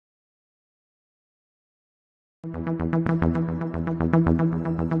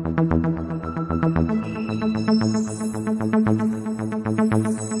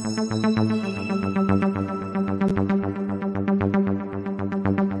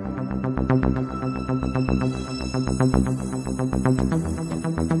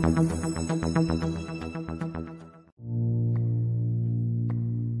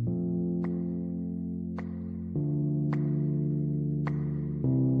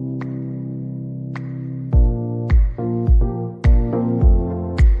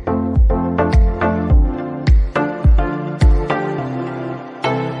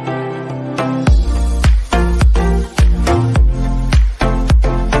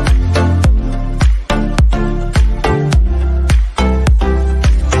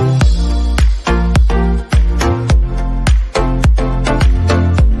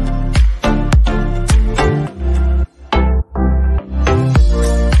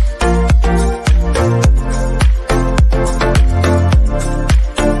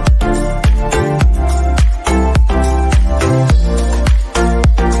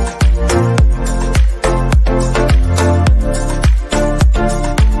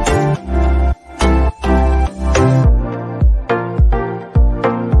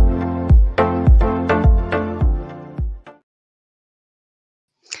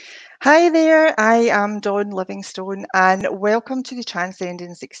Hi there, I am Dawn Livingstone and welcome to the Transcend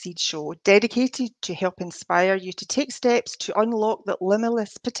and Succeed show, dedicated to help inspire you to take steps to unlock that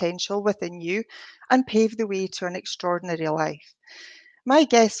limitless potential within you and pave the way to an extraordinary life. My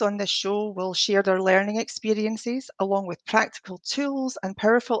guests on this show will share their learning experiences along with practical tools and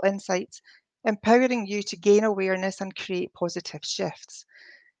powerful insights, empowering you to gain awareness and create positive shifts.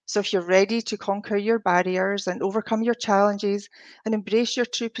 So, if you're ready to conquer your barriers and overcome your challenges and embrace your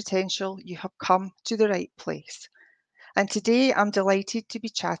true potential, you have come to the right place. And today I'm delighted to be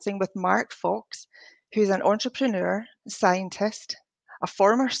chatting with Mark Fox, who is an entrepreneur, scientist, a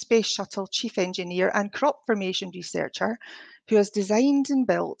former space shuttle chief engineer, and crop formation researcher who has designed and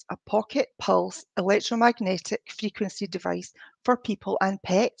built a pocket pulse electromagnetic frequency device for people and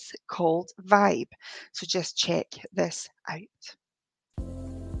pets called Vibe. So, just check this out.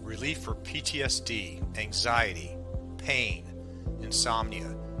 Relief for PTSD, anxiety, pain,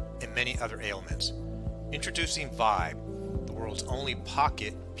 insomnia, and many other ailments. Introducing Vibe, the world's only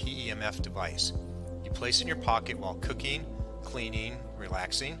pocket PEMF device. You place it in your pocket while cooking, cleaning,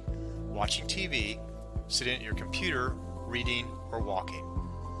 relaxing, watching TV, sitting at your computer, reading, or walking.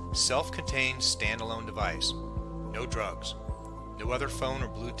 Self-contained standalone device. No drugs. No other phone or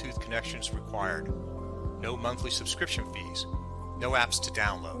Bluetooth connections required. No monthly subscription fees. No apps to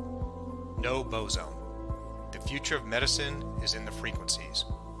download. No boson. The future of medicine is in the frequencies.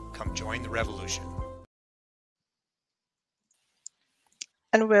 Come join the revolution.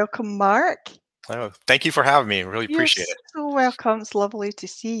 And welcome, Mark. Oh, thank you for having me. Really appreciate You're it. so welcome. It's lovely to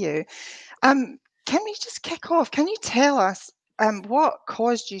see you. Can we just kick off? Can you tell us what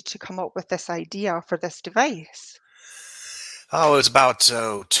caused you to come up with this idea for this device? Oh, it was about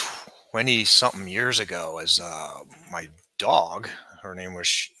 20 something years ago as my dog, her name was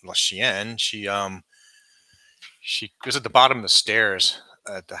Chien, she was at the bottom of the stairs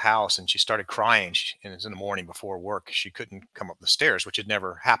at the house and she started crying. And it was in the morning before work. She couldn't come up the stairs, which had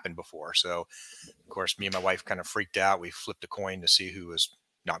never happened before. So, of course, me and my wife kind of freaked out. We flipped a coin to see who was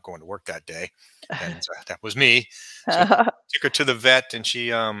not going to work that day. And that was me. So I took her to the vet and she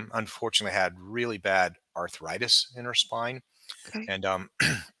unfortunately had really bad arthritis in her spine. Okay. And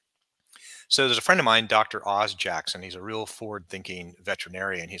so there's a friend of mine, Dr. Oz Jackson. He's a real forward-thinking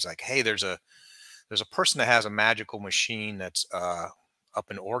veterinarian. He's like, hey, there's a person that has a magical machine that's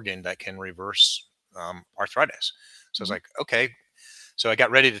up in Oregon that can reverse arthritis. So I was like, okay. So I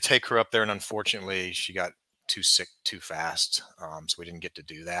got ready to take her up there, and unfortunately, she got too sick too fast, so we didn't get to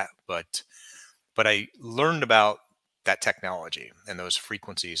do that. But I learned about that technology and those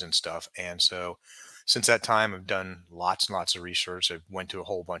frequencies and stuff, and so since that time, I've done lots and lots of research. I went to a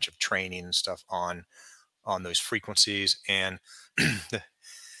whole bunch of training and stuff on those frequencies, and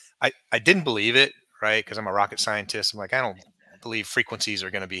I didn't believe it, right? Because I'm a rocket scientist. I'm like, I don't believe frequencies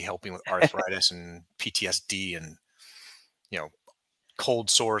are going to be helping with arthritis and PTSD and cold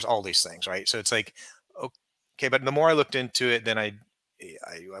sores, all these things, right? So it's like, okay, but the more I looked into it, then I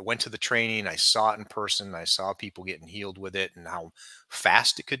went to the training, I saw it in person, I saw people getting healed with it and how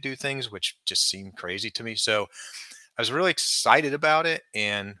fast it could do things, which just seemed crazy to me. So I was really excited about it.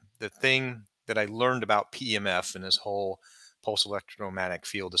 And the thing that I learned about PEMF and this whole pulse electromagnetic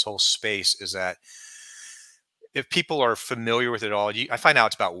field, this whole space, is that if people are familiar with it all, I find out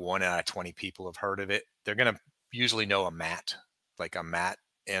it's about 1 out of 20 people have heard of it. They're going to usually know a mat, like a mat.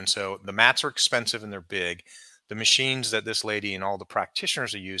 And so the mats are expensive and they're big. the machines that this lady and all the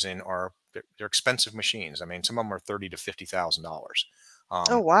practitioners are using they're expensive machines. I mean, some of them are $30,000 to $50,000.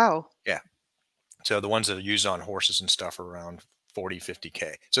 Oh, Um, wow. yeah. So the ones that are used on horses and stuff are around 40,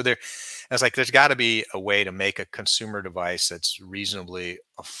 50K. So it's like, there's got to be a way to make a consumer device that's reasonably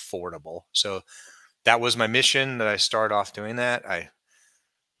affordable. So that was my mission that I started off doing that. I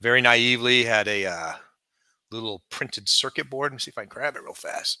very naively had a little printed circuit board. Let me see if I can grab it real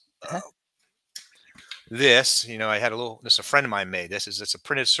fast. Uh-huh. I had this a friend of mine made. It's a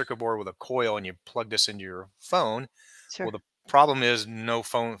printed circuit board with a coil, and you plug this into your phone. Well, Sure. the problem is no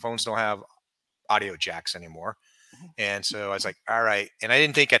phones don't have audio jacks anymore. Mhm. And so I was like, all right. And I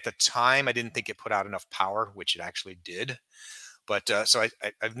didn't think at the time, I didn't think it put out enough power, which it actually did. But so I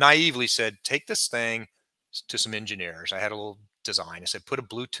naively said, take this thing to some engineers. I had a little design. I said, put a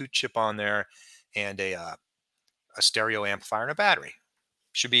Bluetooth chip on there and a stereo amplifier and a battery.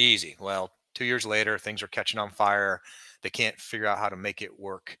 Should be easy. Well, 2 years later, things are catching on fire. They can't figure out how to make it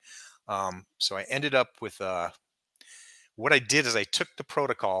work. So I ended up with what I did is I took the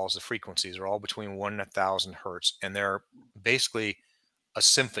protocols, the frequencies are all between 1 and 1,000 hertz, and they're basically a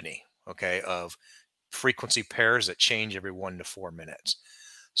symphony, okay, of frequency pairs that change every 1 to 4 minutes.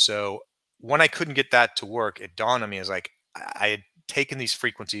 So when I couldn't get that to work, it dawned on me as like I had taken these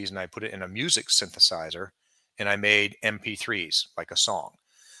frequencies and I put it in a music synthesizer and I made MP3s like a song.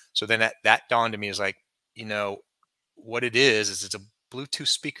 So then that dawned to me as like, you know, what it is it's a Bluetooth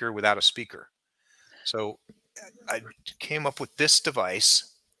speaker without a speaker. So I came up with this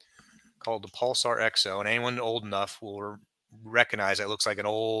device called the Pulsar XO, and anyone old enough will recognize it looks like an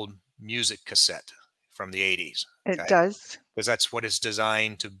old music cassette from the 80s. It Okay, does. because that's what it's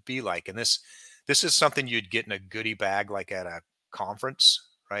designed to be like. And this is something you'd get in a goodie bag like at a conference,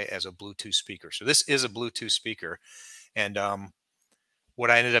 right? As a Bluetooth speaker. So this is a Bluetooth speaker, and what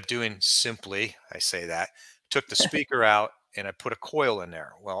I ended up doing simply, I say that, took the speaker out and I put a coil in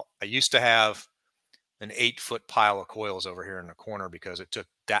there. Well, I used to have an 8-foot pile of coils over here in the corner because it took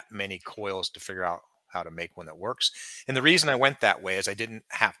that many coils to figure out how to make one that works. And the reason I went that way is I didn't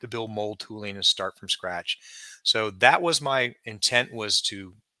have to build mold tooling and start from scratch. So that was my intent, was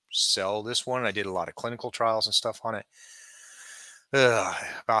to sell this one. I did a lot of clinical trials and stuff on it.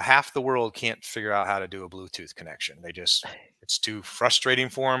 About half the world can't figure out how to do a Bluetooth connection. It's too frustrating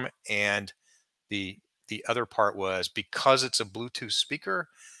for them. And the the other part was, because it's a Bluetooth speaker,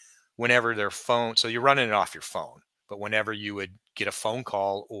 whenever their phone, so you're running it off your phone, but whenever you would get a phone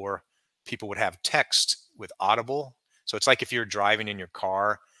call or people would have text with Audible, so it's like if you're driving in your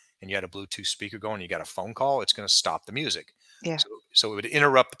car and you had a Bluetooth speaker going, you got a phone call, it's going to stop the music. Yeah. So it would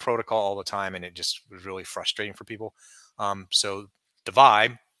interrupt the protocol all the time, and it just was really frustrating for people. So the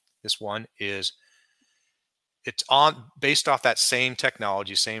Vibe, this one is, it's on based off that same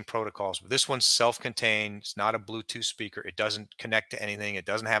technology, same protocols, but this one's self-contained. It's not a Bluetooth speaker. It doesn't connect to anything. It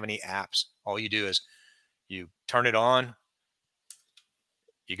doesn't have any apps. All you do is you turn it on,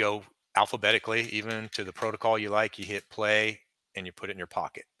 you go alphabetically, even to the protocol you like, you hit play and you put it in your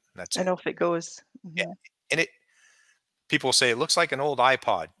pocket. That's And it. off it goes. Yeah. Mhm. And people say it looks like an old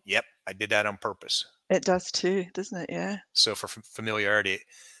iPod. Yep. I did that on purpose. It does too, doesn't it? Yeah. So for familiarity,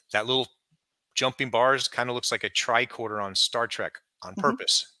 that little jumping bars kind of looks like a tricorder on Star Trek on Mhm.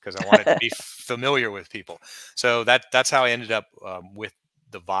 purpose, because I wanted to be familiar with people. So that's how I ended up with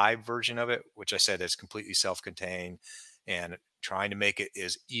the Vibe version of it, which I said is completely self-contained and trying to make it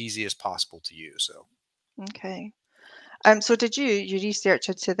as easy as possible to use. So Okay. So did you research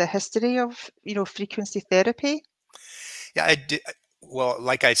into the history of, frequency therapy? yeah, I did. Well,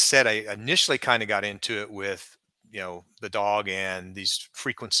 like I said, I initially kind of got into it with, the dog and these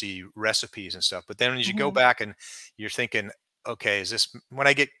frequency recipes and stuff. But then as you go Mhm. back and you're thinking, okay, is this, when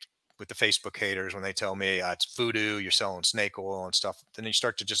I get with the Facebook haters, when they tell me it's voodoo, you're selling snake oil and stuff, then you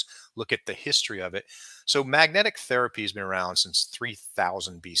start to just look at the history of it. So magnetic therapy has been around since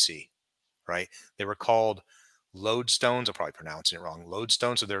 3000 BC, right? They were called lodestones. I'm probably pronouncing it wrong.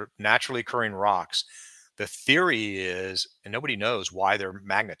 Lodestones. So they're naturally occurring rocks. The theory is, and nobody knows why they're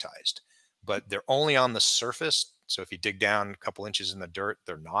magnetized, but they're only on the surface. So if you dig down a couple inches in the dirt,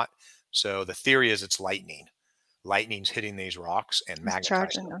 they're not. So the theory is it's lightning. Lightning's hitting these rocks and It's magnetizing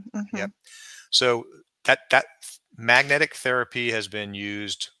charging them. them. Yep. Mhm. So that magnetic therapy has been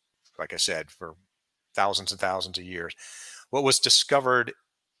used, like I said, for thousands and thousands of years. What was discovered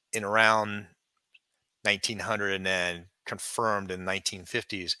in around 1900 and then confirmed in the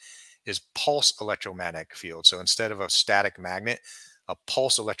 1950s is pulse electromagnetic field. So instead of a static magnet, a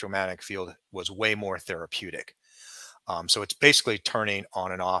pulse electromagnetic field was way more therapeutic. So it's basically turning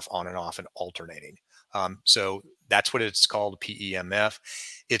on and off and alternating. So that's what it's called, PEMF.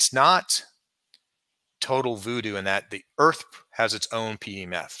 It's not total voodoo in that the Earth has its own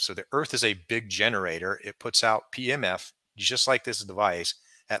PEMF. So the Earth is a big generator. It puts out PEMF just like this device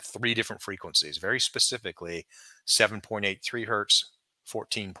at 3 different frequencies, very specifically 7.83 hertz,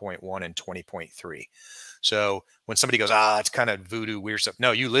 14.1, and 20.3. So when somebody goes, it's kind of voodoo, weird stuff.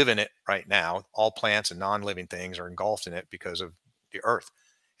 No, you live in it right now. All plants and non-living things are engulfed in it because of the Earth.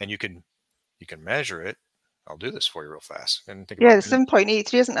 And you can measure it. I'll do this for you real fast. And think Yeah, about the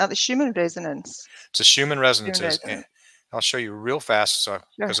 7.83, isn't that the Schumann resonance? it's a Schumann resonances. Schumann And resonance. I'll show you real fast. So Sure.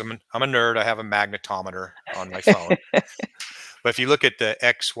 because I'm a nerd, I have a magnetometer on my phone. But if you look at the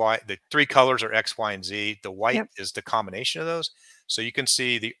X, Y, the 3 colors are X, Y, and Z. The white Yep. is the combination of those. So you can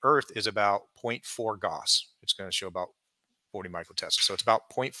see the Earth is about 0.4 Gauss. It's going to show about 40 microtesla. So it's about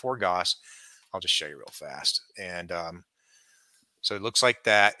 0.4 Gauss. I'll just show you real fast. And so it looks like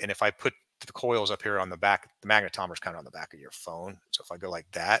that. And if I put the coils up here on the back, the magnetometer is kind of on the back of your phone. So if I go like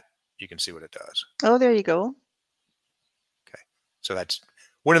that, you can see what it does. Oh, there you go. Okay. So that's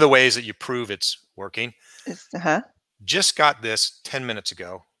one of the ways that you prove it's working. Just got this 10 minutes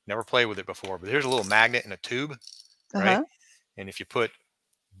ago. Never played with it before, but here's a little magnet in a tube, right? And if you put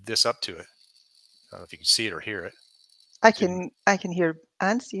this up to it, I don't know if you can see it or hear it. I can hear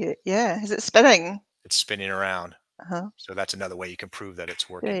and see it. Yeah. Is it spinning? It's spinning around. So that's another way you can prove that it's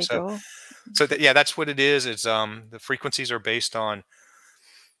working. There you go. So yeah, that's what it is. It's the frequencies are based on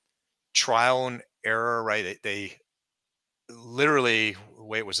trial and error, right? They literally, the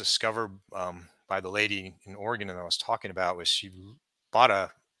way it was discovered by the lady in Oregon that I was talking about was she bought a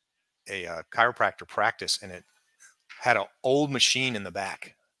chiropractor practice, and it had an old machine in the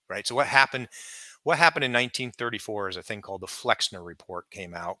back, right? So what happened in 1934 is a thing called the Flexner Report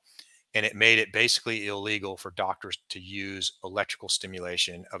came out, and it made it basically illegal for doctors to use electrical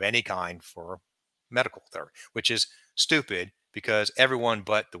stimulation of any kind for medical therapy, which is stupid because everyone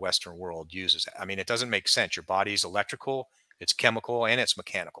but the Western world uses it. I mean, it doesn't make sense. Your body's electrical, it's chemical, and it's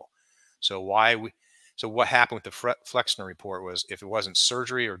mechanical. So what happened with the Flexner Report was if it wasn't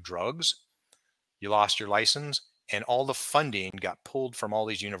surgery or drugs, you lost your license, and all the funding got pulled from all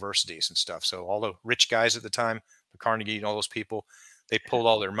these universities and stuff. So all the rich guys at the time, the Carnegie and all those people, they pulled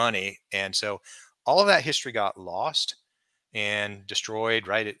all their money. And so all of that history got lost and destroyed,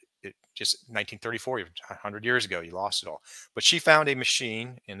 right? It just 1934, 100 years ago, you lost it all. But she found a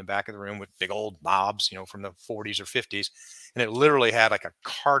machine in the back of the room with big old knobs, from the 40s or 50s. And it literally had like a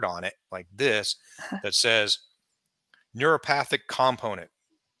card on it like this that says neuropathic component,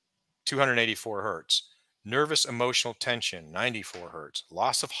 284 hertz, nervous emotional tension, 94 hertz,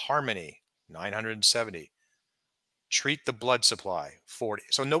 loss of harmony, 970, treat the blood supply, 40.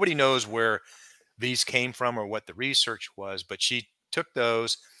 So nobody knows where these came from or what the research was, but she took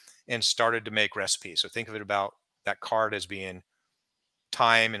those and started to make recipes. So think of it about that card as being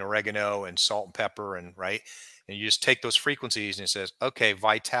thyme and oregano and salt and pepper, and right. And you just take those frequencies and it says, okay,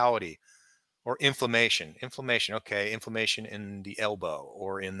 vitality or inflammation. Okay, inflammation in the elbow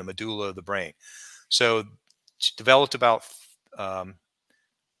or in the medulla of the brain. So she developed about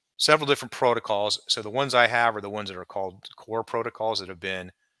several different protocols. So the ones I have are the ones that are called core protocols that have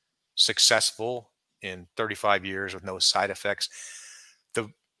been successful in 35 years with no side effects. The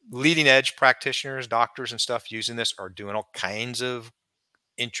leading edge practitioners, doctors and stuff using this are doing all kinds of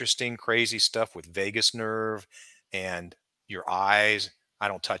interesting, crazy stuff with vagus nerve and your eyes. I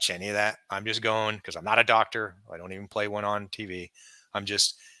don't touch any of that. I'm just going because I'm not a doctor. I don't even play one on TV.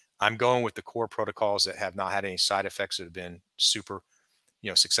 I'm going with the core protocols that have not had any side effects, that have been super,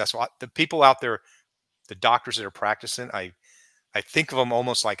 successful. The people out there, the doctors that are practicing, I think of them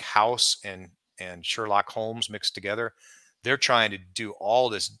almost like House and Sherlock Holmes mixed together. They're trying to do all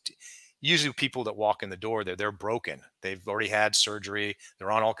this. Usually people that walk in the door, they're broken. They've already had surgery.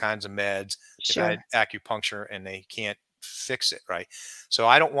 They're on all kinds of meds. They've had acupuncture and they can't fix it, right? So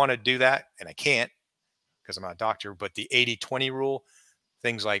I don't want to do that, and I can't because I'm not a doctor. But the 80-20 rule,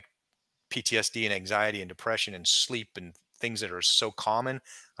 things like PTSD and anxiety and depression and sleep and things that are so common,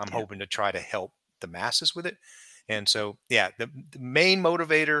 I'm hoping to try to help the masses with it. And so, yeah, the main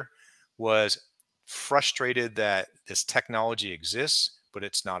motivator was frustrated that this technology exists, but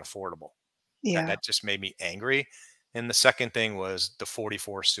it's not affordable. Yeah. That just made me angry. And the second thing was the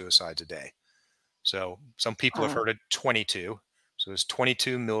 44 suicides a day. So some people have heard of 22. So there's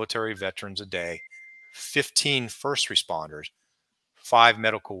 22 military veterans a day, 15 first responders, 5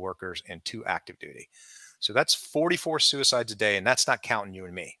 medical workers, and 2 active duty. So that's 44 suicides a day. And that's not counting you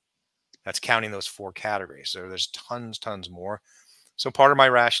and me. That's counting those 4 categories. So there's tons more. So part of my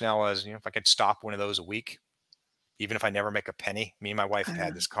rationale was, if I could stop one of those a week, even if I never make a penny. Me and my wife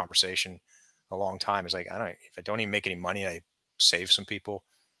had this conversation a long time. It's like, if I don't even make any money, I save some people.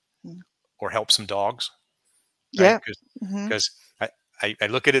 or help some dogs, right? Yeah. Hmm. Because I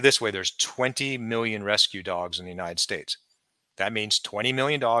look at it this way: there's 20 million rescue dogs in the United States. That means 20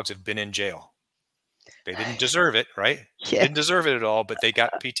 million dogs have been in jail. They didn't deserve it, right? They Yeah. didn't deserve it at all, but they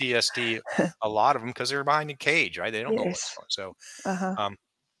got PTSD. A lot of them because they're behind a cage, right? They don't know what's Yes. going. So, Uh-huh. um,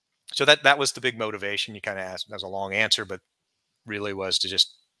 so that was the big motivation. You kind of asked. That was a long answer, but really was to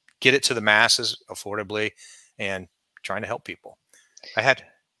just get it to the masses affordably and trying to help people. I had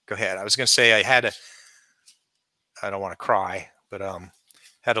go ahead. I was going to say I don't want to cry, but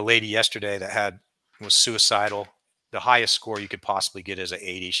had a lady yesterday that was suicidal. The highest score you could possibly get is a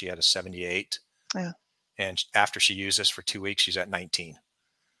 80. She had a 78, Yeah. and after she used this for 2 weeks, she's at 19.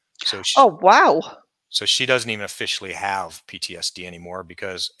 So Oh, wow. she doesn't even officially have PTSD anymore,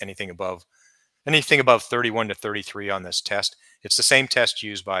 because anything above 31 to 33 on this test, it's the same test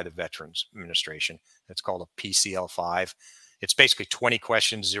used by the Veterans Administration. It's called a PCL-5. It's basically 20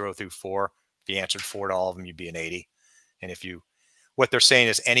 questions, 0 through 4. If you answered 4 to all of them, you'd be an 80. And what they're saying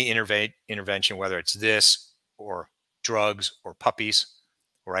is any intervention, whether it's this or drugs or puppies,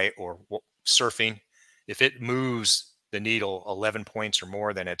 right, or surfing, if it moves the needle 11 points or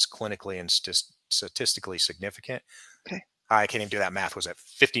more, then it's clinically and statistically significant. Okay. I can't even do that math. Was at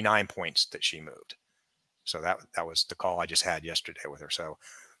 59 points that she moved. So that was the call I just had yesterday with her. So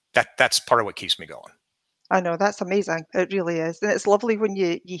that's part of what keeps me going. I know, that's amazing. It really is. And it's lovely when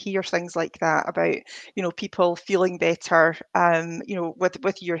you hear things like that about, people feeling better,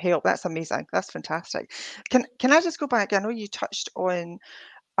 with your help. That's amazing. That's fantastic. Can I just go back? I know you touched on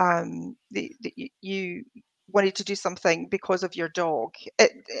you wanted to do something because of your dog.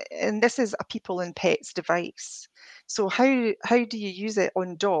 And this is a people and pets device. So how do you use it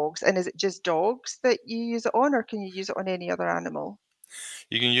on dogs? And is it just dogs that you use it on, or can you use it on any other animal?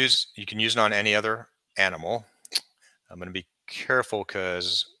 You can use it on any other animal. I'm going to be careful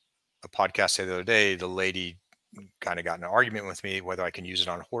because a podcast the other day, the lady kind of got in an argument with me whether I can use it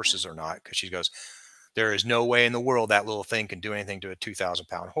on horses or not, because she goes, there is no way in the world that little thing can do anything to a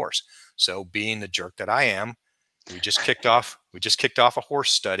 2,000-pound horse. So, being the jerk that I am, we just kicked off a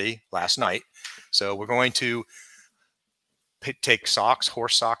horse study last night. So we're going to take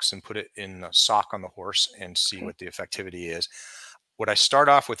horse socks, and put it in a sock on the horse and see Okay. what the effectivity is. What I start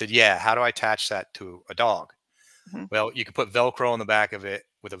off with is, how do I attach that to a dog? Mhm. Well, you can put Velcro on the back of it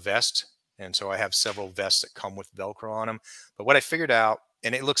with a vest. And so I have several vests that come with Velcro on them. But what I figured out,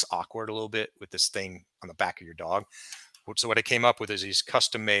 and it looks awkward a little bit with this thing on the back of your dog. So what I came up with is these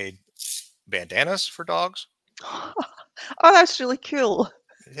custom made bandanas for dogs. Oh, that's really cool.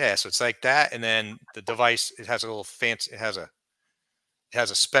 Yeah, so it's like that. And then the device, it has a little fancy, it has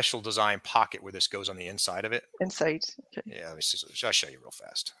a special design pocket where this goes on the inside of it. Inside. Okay. Yeah, let me see. I'll show you real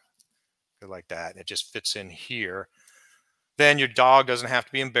fast. Go like that. And it just fits in here. Then your dog doesn't have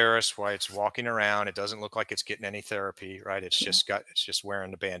to be embarrassed while it's walking around. It doesn't look like it's getting any therapy, right? It's Yeah. just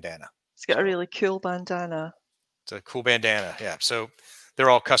wearing the bandana. It's got a So really cool bandana. it's a cool bandana. Yeah. So they're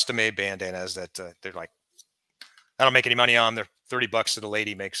all custom made bandanas that they're like, I don't make any money on. They're $30 that the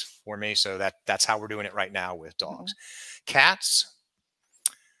lady makes for me. So that's how we're doing it right now with Mhm. dogs. Cats,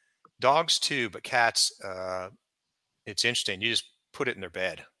 dogs too, but cats, it's interesting. You just put it in their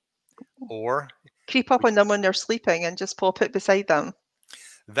bed, or Creep up on them when they're sleeping and just pop it beside them.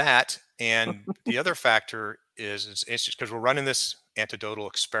 that. And the other factor is it's just because we're running this antidotal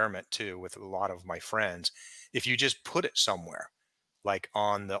experiment too with a lot of my friends. If you just put it somewhere, like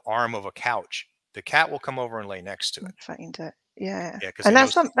on the arm of a couch, the cat will come over and lay next to it. And find it. Yeah. Yeah, because And they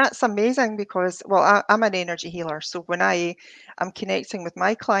know. that's amazing because, well, I'm an energy healer. So when I'm connecting with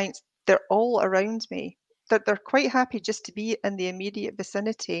my clients, they're all around me. They're quite happy just to be in the immediate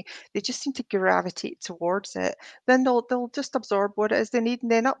vicinity. They just seem to gravitate towards it. Then they'll just absorb what it is they need,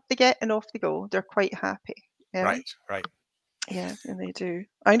 and then up they get and off they go. They're quite happy. Yeah. Right, right. Yeah, and they do.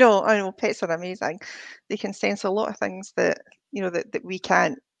 I know, pets are amazing. They can sense a lot of things that we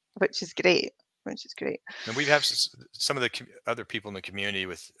can't, which is great. Which is great. And we have some of the other people in the community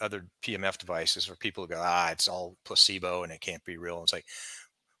with other PMF devices where people go, it's all placebo and it can't be real. And it's like,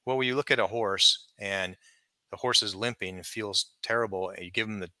 well, when you look at a horse and the horse is limping and feels terrible, and you give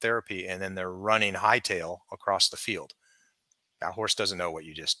them the therapy, and then they're running hightail across the field. That horse doesn't know what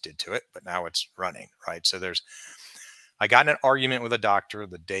you just did to it, but now it's running, right? So I got in an argument with a doctor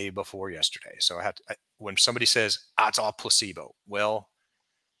the day before yesterday. So when somebody says, it's all placebo, well,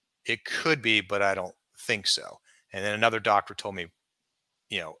 it could be, but I don't think so. And then another doctor told me,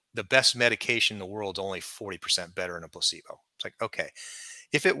 the best medication in the world is only 40% better than a placebo. It's like, okay,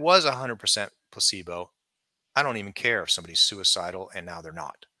 if it was 100% placebo, I don't even care if somebody's suicidal and now they're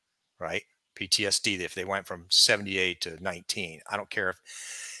not, right? PTSD if they went from 78 to 19. I don't care if.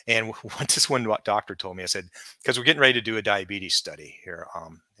 And what this one doctor told me, I said, because we're getting ready to do a diabetes study here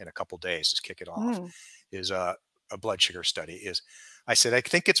in a couple days, just kick it off, Mm. is a blood sugar study. I said, I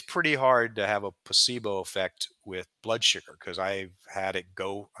think it's pretty hard to have a placebo effect with blood sugar because I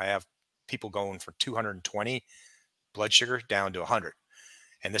have people going from 220 blood sugar down to 100.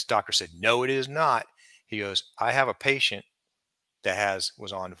 And this doctor said, no, it is not. He goes, I have a patient that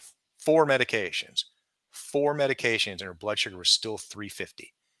was on four medications, and her blood sugar was still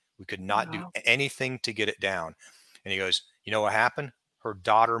 350. We could not do Wow. anything to get it down. And he goes, you know what happened? Her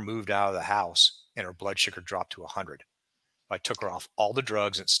daughter moved out of the house and her blood sugar dropped to 100. I took her off all the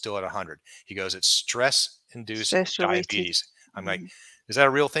drugs and it's still at 100. He goes, it's stress-induced Stress related. diabetes. I'm like, Mhm. is that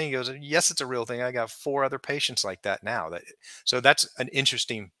a real thing? He goes, yes, it's a real thing. I got 4 other patients like that now. So that's an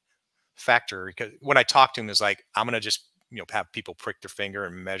interesting factor because when I talk to him, is like, I'm going to just, have people prick their finger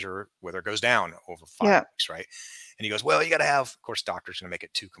and measure whether it goes down over 5 Yeah. weeks. Right. And he goes, well, you got to have, of course, doctors going to make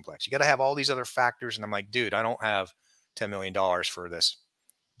it too complex. You got to have all these other factors. And I'm like, dude, I don't have $10 million for this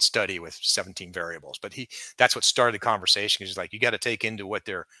study with 17 variables, but that's what started the conversation. He's like, you got to take into what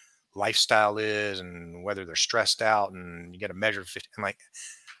their lifestyle is and whether they're stressed out and you got to measure 50.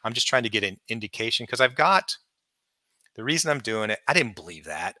 I'm just trying to get an indication because the reason I'm doing it, I didn't believe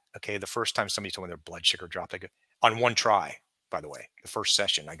that. Okay. The first time somebody told me their blood sugar dropped, I go, on one try, by the way, the first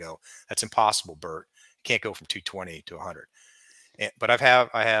session, I go, that's impossible, Bert. You can't go from 220 to 100. But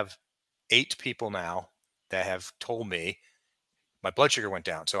I have 8 people now that have told me my blood sugar went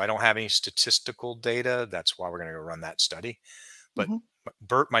down. So I don't have any statistical data. That's why we're going to go run that study. But Mhm.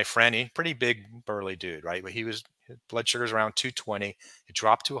 Bert, my friend, he's a pretty big burly dude, right? But his blood sugar's around 220. It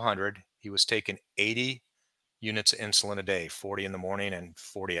dropped to 100. He was taking 80 units of insulin a day, 40 in the morning and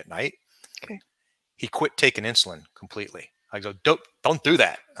 40 at night. Okay. He quit taking insulin completely. I go, don't do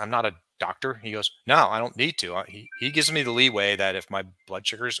that. I'm not a doctor. He goes, no, I don't need to. He gives me the leeway that if my blood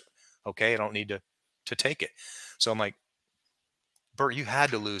sugar's okay, I don't need to take it. So I'm like, Bert, you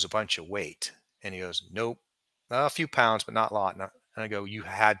had to lose a bunch of weight. And he goes, nope, a few pounds, but not a lot. And I go, you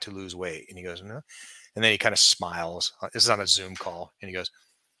had to lose weight. And he goes, no. And then he kind of smiles. This is on a Zoom call. And he goes,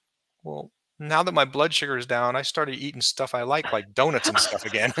 well, now that my blood sugar is down, I started eating stuff I like donuts and stuff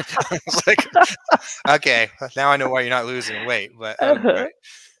again. I was like, okay, now I know why you're not losing weight. But Uh-huh. okay.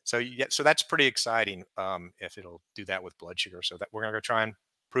 So that's pretty exciting if it'll do that with blood sugar. So that we're going to try and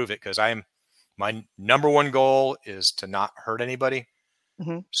prove it because my number one goal is to not hurt anybody.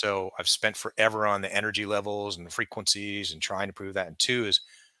 Mhm. So I've spent forever on the energy levels and the frequencies and trying to prove that. And 2 is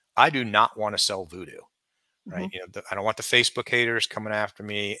I do not want to sell voodoo, right? Mhm. I don't want the Facebook haters coming after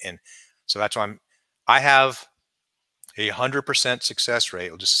me. And so that's why I have a 100% success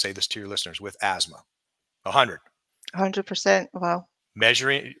rate. I'll just say this to your listeners with asthma, 100. 100%. Wow.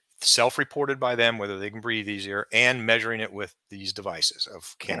 Measuring self-reported by them, whether they can breathe easier and measuring it with these devices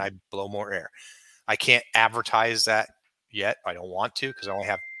of can Okay. I blow more air? I can't advertise that yet. I don't want to because I only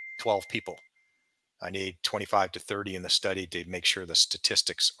have 12 people. I need 25 to 30 in the study to make sure the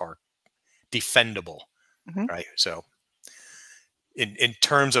statistics are defendable, Mhm. right? So in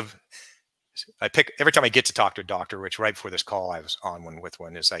terms of, I pick every time I get to talk to a doctor, which right before this call I was on one with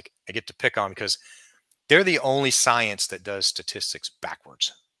one, is like I get to pick on because they're the only science that does statistics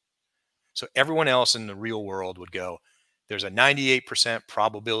backwards. So everyone else in the real world would go, there's a 98%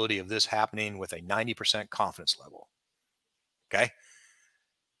 probability of this happening with a 90% confidence level. Okay.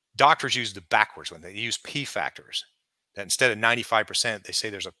 Doctors use the backwards one. They use P factors. That instead of 95%, they say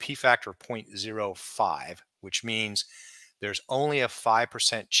there's a P factor of 0.05, which means there's only a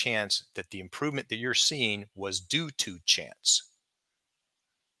 5% chance that the improvement that you're seeing was due to chance.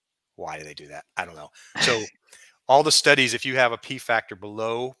 Why do they do that? I don't know. So all the studies, if you have a P factor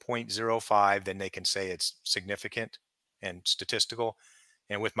below 0.05, then they can say it's significant and statistical.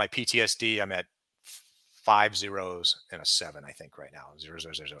 And with my PTSD, I'm at 5 zeros and a 7, I think right now,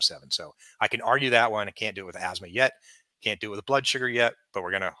 0.0007. So I can argue that one. I can't do it with asthma yet. Can't do it with blood sugar yet, but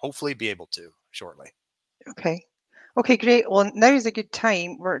we're going to hopefully be able to shortly. Okay. Okay, great. Well, now is a good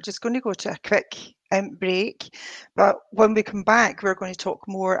time. We're just going to go to a quick break. But when we come back, we're going to talk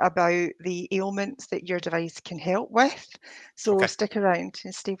more about the ailments that your device can help with. So Okay. stick around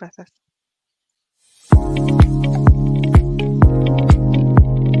and stay with us.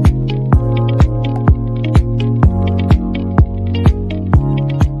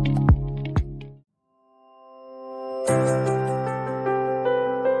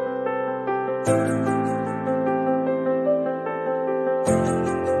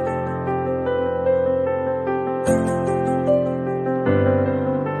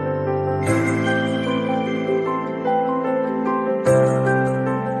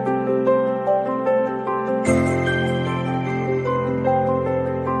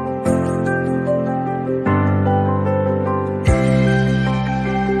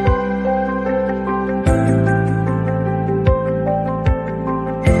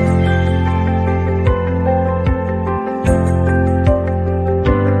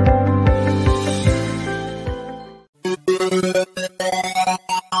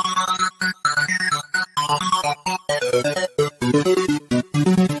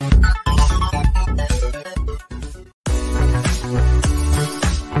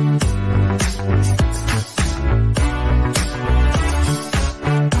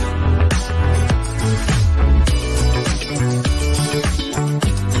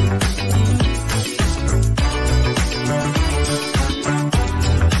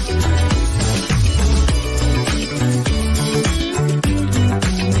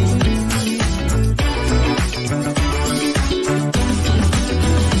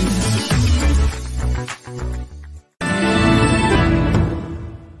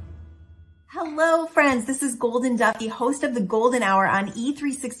 Hello, friends. This is Golden Duffy, host of the Golden Hour on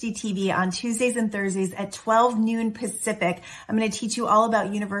E360 TV on Tuesdays and Thursdays at 12 noon Pacific. I'm going to teach you all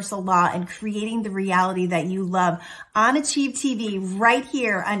about universal law and creating the reality that you love on Achieve TV right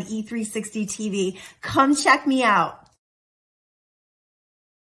here on E360 TV. Come check me out.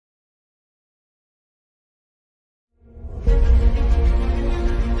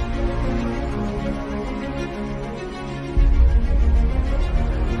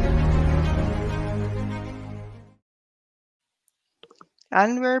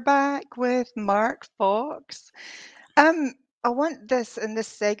 And we're back with Mark Fox. I want this in this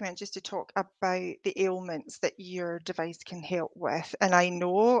segment just to talk about the ailments that your device can help with. And I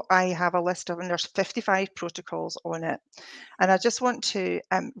know I have a list of, and there's 55 protocols on it. And I just want to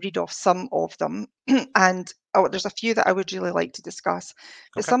read off some of them. And there's a few that I would really like to discuss.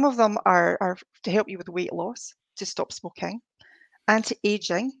 But Okay. some of them are to help you with weight loss, to stop smoking,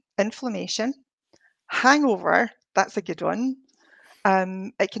 anti-aging, inflammation, hangover, that's a good one.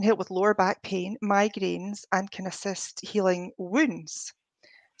 It can help with lower back pain, migraines, and can assist healing wounds.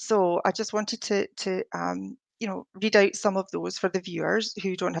 So I just wanted to read out some of those for the viewers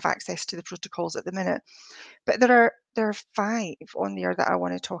who don't have access to the protocols at the minute. But there are 5 on there that I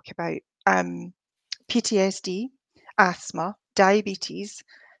want to talk about. PTSD, asthma, diabetes,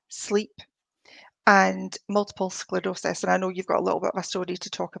 sleep, and multiple sclerosis. And I know you've got a little bit of a story to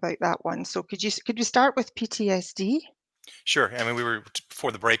talk about that one. So could we start with PTSD? Sure. I mean,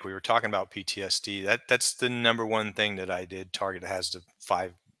 before the break, we were talking about PTSD. That's the number one thing that I did target. It has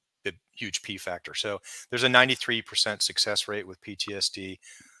the huge P factor. So there's a 93% success rate with PTSD.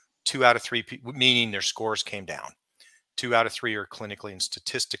 2 out of 3, meaning their scores came down. 2 out of 3 are clinically and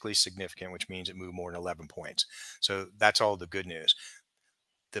statistically significant, which means it moved more than 11 points. So that's all the good news.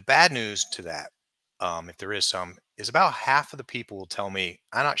 The bad news to that, if there is some, is about half of the people will tell me,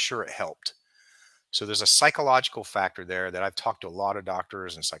 I'm not sure it helped. So there's a psychological factor there that I've talked to a lot of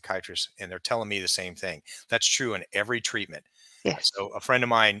doctors and psychiatrists, and they're telling me the same thing. That's true in every treatment. Yes. So a friend of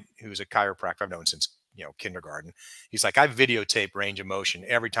mine who's a chiropractor I've known since kindergarten, he's like, I videotape range of motion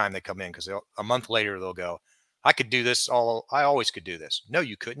every time they come in because a month later they'll go, I could do this I always could do this. No,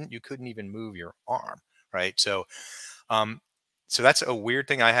 you couldn't. You couldn't even move your arm, right? So, so that's a weird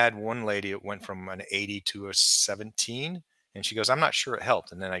thing. I had one lady, it went from an 80 to a 17. And she goes, I'm not sure it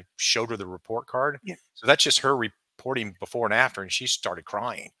helped. And then I showed her the report card. Yeah. So that's just her reporting before and after. And she started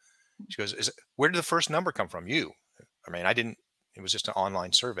crying. She goes, where did the first number come from? You. I mean, it was just an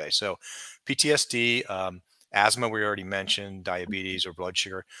online survey. So PTSD, asthma, we already mentioned, diabetes or blood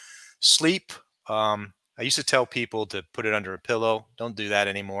sugar. Sleep. I used to tell people to put it under a pillow. Don't do that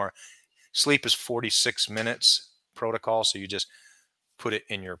anymore. Sleep is 46 minutes protocol. So you just put it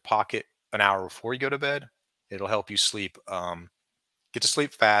in your pocket an hour before you go to bed. It'll help you sleep, get to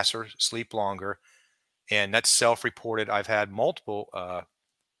sleep faster, sleep longer. And that's self-reported. I've had multiple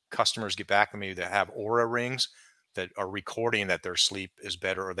customers get back to me that have Aura rings that are recording that their sleep is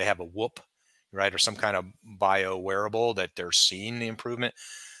better, or they have a Whoop, right? Or some kind of bio wearable that they're seeing the improvement.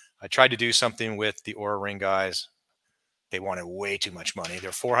 I tried to do something with the Aura ring guys. They wanted way too much money.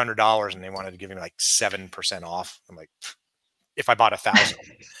 They're $400 and they wanted to give me like 7% off. I'm like, if I bought 1,000.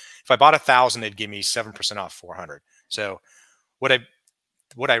 If I bought 1,000, they'd give me 7% off 400. So what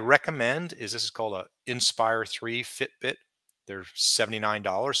I recommend is, this is called a Inspire 3 Fitbit. They're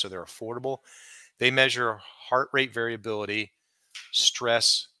 $79, so they're affordable. They measure heart rate variability,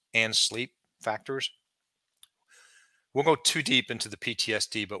 stress, and sleep factors. Won't go too deep into the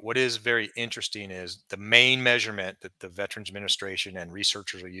PTSD, but what is very interesting is the main measurement that the Veterans Administration and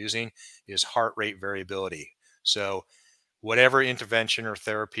researchers are using is heart rate variability. So whatever intervention or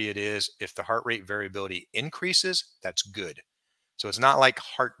therapy it is, if the heart rate variability increases, that's good. So it's not like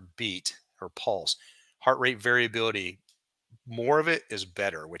heartbeat or pulse. Heart rate variability, more of it is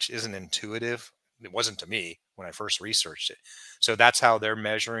better, which isn't intuitive. It wasn't to me when I first researched it. So that's how they're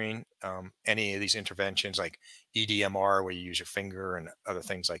measuring any of these interventions, like EDMR, where you use your finger and other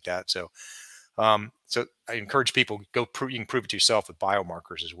things like that. So, so I encourage people, you can prove it to yourself with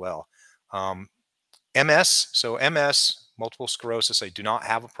biomarkers as well. MS, so MS, multiple sclerosis, I do not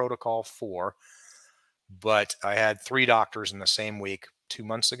have a protocol for, but I had 3 doctors in the same week 2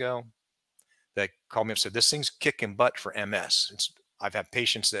 months ago that called me up and said, this thing's kicking butt for MS. I've had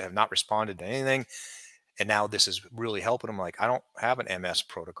patients that have not responded to anything, and now this is really helping them. Like, I don't have an MS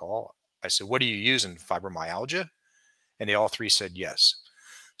protocol. I said, what are you using? Fibromyalgia? And they all three said yes.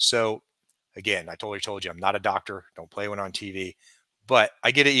 So again, I totally told you, I'm not a doctor. Don't play one on TV. But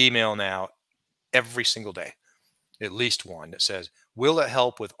I get an email now every single day, at least one, that says, will it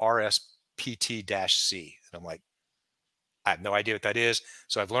help with RSPT-C? And I'm like, I have no idea what that is.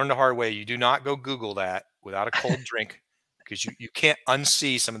 So I've learned the hard way. You do not go Google that without a cold drink, because you can't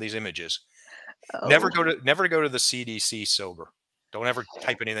unsee some of these images. Never Oh, go to the CDC sober. Don't ever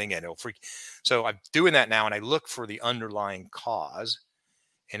type anything in. It'll freak. So I'm doing that now, and I look for the underlying cause,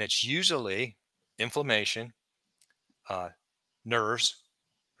 and it's usually inflammation, nerves,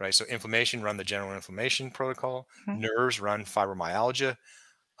 right? So inflammation, run the general inflammation protocol. mhm, Nerves, run fibromyalgia.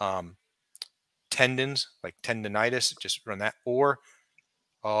 Tendons, like tendonitis, just run that. Or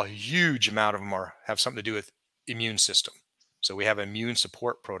a huge amount of them have something to do with immune system. So we have an immune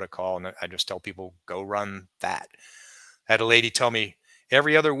support protocol, and I just tell people, go run that. I had a lady tell me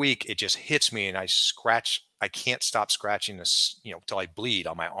every other week it just hits me, and I can't stop scratching this, till I bleed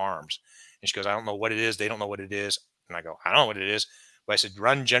on my arms. And she goes, I don't know what it is. They don't know what it is. And I go, I don't know what it is. But I said,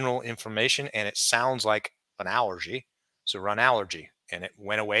 run general inflammation, and it sounds like an allergy. So run allergy. And it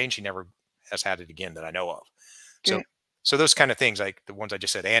went away, and she never has had it again that I know of. good. So those kind of things, like the ones I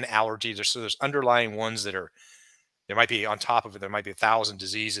just said, and allergies, there's underlying ones that are, there might be on top of it, there might be 1,000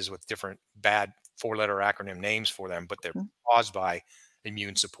 diseases with different bad 4-letter acronym names for them, but they're Mhm, caused by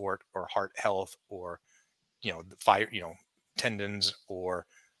immune support or heart health or, the fire, tendons or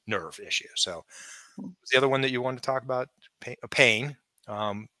nerve issues. So mhm, the other one that you wanted to talk about, pain.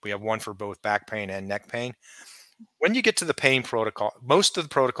 We have one for both back pain and neck pain. When you get to the pain protocol, most of the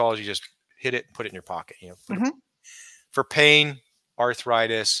protocols, you just hit it, put it in your pocket, mhm. for pain,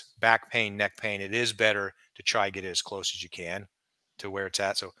 arthritis, back pain, neck pain, it is better to try to get it as close as you can to where it's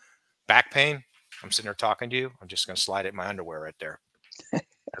at. So back pain, I'm sitting there talking to you, I'm just going to slide it in my underwear right there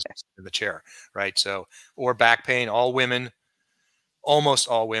as I'm sitting in the chair, right? So, or back pain, almost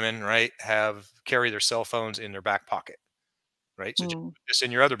all women, right, carry their cell phones in their back pocket, right? So Mm, just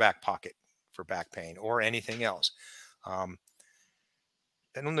in your other back pocket for back pain or anything else. Um,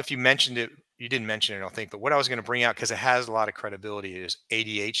 I don't know if you mentioned it. You didn't mention it, I don't think. But what I was going to bring out, because it has a lot of credibility, is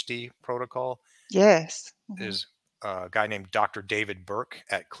ADHD protocol. yes. Mhm, Is a guy named Dr. David Burke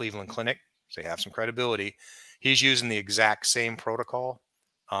at Cleveland Clinic. So they have some credibility. He's using the exact same protocol.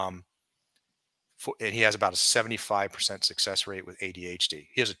 Um, and he has about a 75% success rate with ADHD.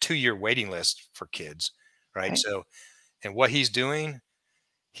 He has a 2-year waiting list for kids, right? right. So, and what he's doing,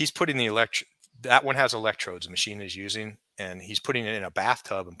 he's putting that one has electrodes, the machine is using, and he's putting it in a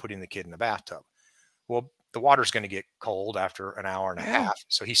bathtub and putting the kid in the bathtub. Well, the water's going to get cold after an hour and a Yeah. half.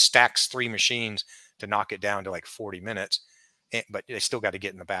 So he stacks 3 machines to knock it down to like 40 minutes. But they still got to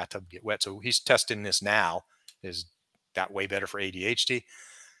get in the bathtub, get wet. So he's testing this now. Is that way better for ADHD?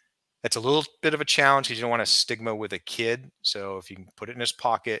 It's a little bit of a challenge because you don't want to stigma with a kid. So if you can put it in his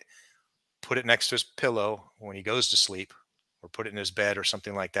pocket, put it next to his pillow when he goes to sleep, or put it in his bed or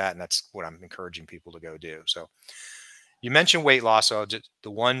something like that. And that's what I'm encouraging people to go do. So you mentioned weight loss. So just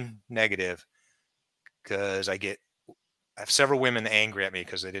the one negative, because I have several women angry at me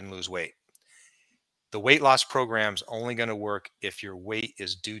because they didn't lose weight. The weight loss program's only going to work if your weight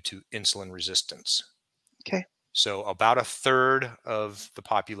is due to insulin resistance. Okay. So about a third of the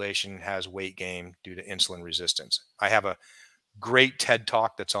population has weight gain due to insulin resistance. I have a great TED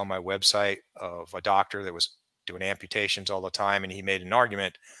talk that's on my website of a doctor that was doing amputations all the time, and he made an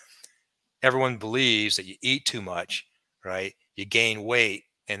argument. Everyone believes that you eat too much, right? You gain weight,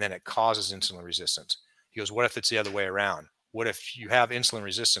 and then it causes insulin resistance. He goes, what if it's the other way around? What if you have insulin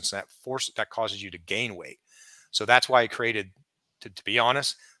resistance that causes you to gain weight? So that's why I created, to be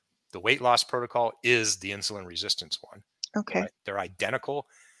honest, the weight loss protocol is the insulin resistance one. Okay. They're identical.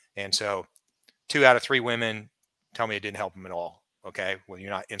 And so 2 out of 3 women tell me it didn't help them at all. Okay. Well, you're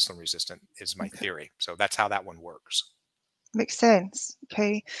not insulin resistant is my Okay. theory. So that's how that one works. Makes sense.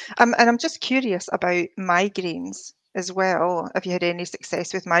 Okay. And I'm just curious about migraines as well. Have you had any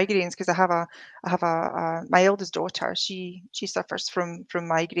success with migraines? Because my eldest daughter. She suffers from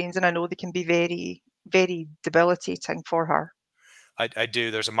migraines, and I know they can be very, very debilitating for her. I do.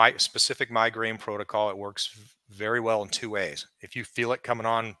 There's a specific migraine protocol. It works very well in 2 ways. If you feel it coming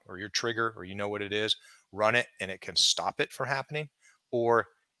on, or your trigger, or you know what it is, run it and it can stop it from happening. Or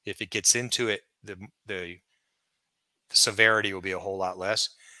if it gets into it, the severity will be a whole lot less.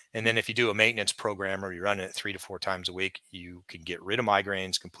 And then if you do a maintenance program, or you run it 3 to 4 times a week, you can get rid of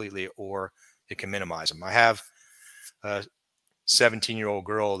migraines completely, or it can minimize them. I have 17-year-old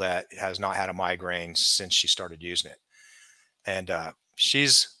girl that has not had a migraine since she started using it. And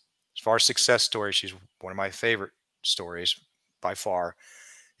she's, as far as success stories, she's one of my favorite stories by far.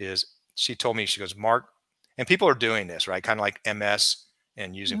 Is she told me, she goes, Mark, and people are doing this, right? Kind of like MS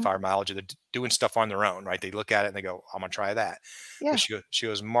and using Mhm. fibromyalgia. They're doing stuff on their own, right? They look at it and they go, I'm gonna try that. Yeah. But she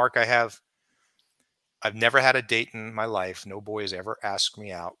goes, Mark, I've never had a date in my life. No boy has ever asked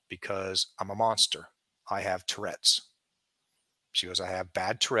me out because I'm a monster. I have Tourette's. She goes, I have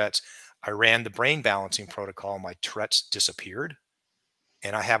bad Tourette's. I ran the brain balancing protocol. My Tourette's disappeared.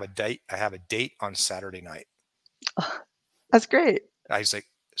 And I have a date on Saturday night. That's great. I was like,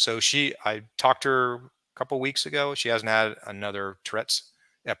 so I talked to her a couple of weeks ago. She hasn't had another Tourette's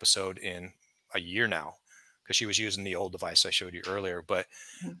episode in a year now because she was using the old device I showed you earlier. But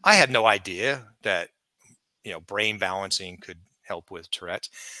Mhm. I had no idea that, brain balancing could help with Tourette's.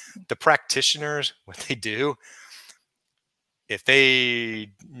 The practitioners, what they do, if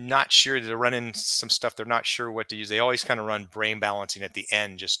they not sure, they're running some stuff, they're not sure what to use, they always kind of run brain balancing at the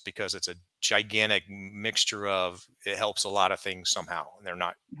end just because it's a gigantic mixture of, it helps a lot of things somehow and they're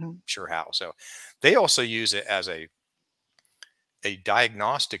not Mhm. sure how. So they also use it as a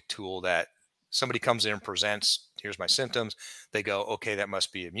diagnostic tool that somebody comes in and presents, here's my symptoms. They go, okay, that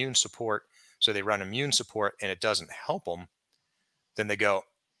must be immune support. So they run immune support and it doesn't help them. Then they go,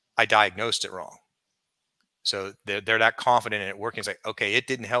 I diagnosed it wrong. So they're that confident in it working. It's like, okay, it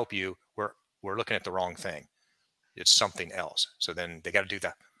didn't help you. We're looking at the wrong thing. It's something else. So then they got to do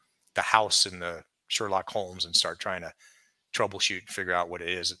the house and the Sherlock Holmes and start trying to troubleshoot and figure out what it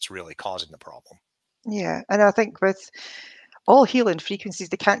is that's really causing the problem. Yeah, and I think with all healing frequencies,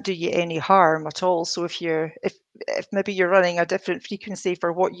 they can't do you any harm at all. So if maybe you're running a different frequency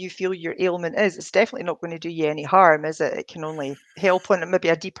for what you feel your ailment is, it's definitely not going to do you any harm, is it? It can only help on maybe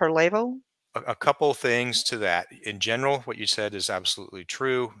a deeper level. A couple things to that. In general, what you said is absolutely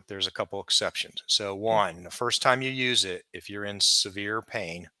true. There's a couple exceptions. So one, the first time you use it, if you're in severe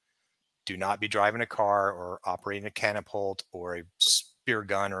pain, do not be driving a car or operating a catapult or a spear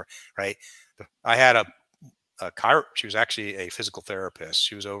gun right. I had a she was actually a physical therapist.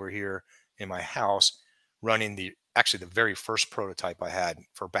 She was over here in my house running the very first prototype I had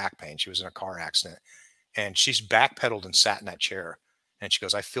for back pain. She was in a car accident and she's backpedaled and sat in that chair. And she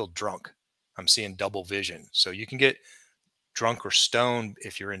goes, I feel drunk. I'm seeing double vision. So you can get drunk or stoned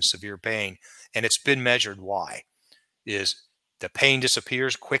if you're in severe pain. And it's been measured. Why? Is the pain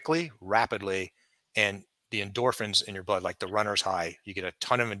disappears quickly, rapidly, and the endorphins in your blood, like the runner's high, you get a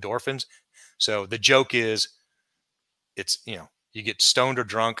ton of endorphins. So the joke is, it's, you get stoned or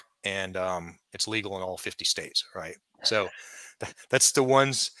drunk and it's legal in all 50 states, right? So that's the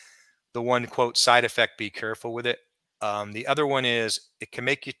one quote side effect, be careful with it. The other one is it can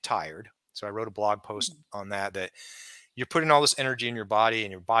make you tired. So I wrote a blog post on that you're putting all this energy in your body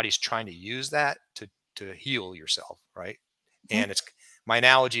and your body's trying to use that to heal yourself, right? Mhm. And it's, my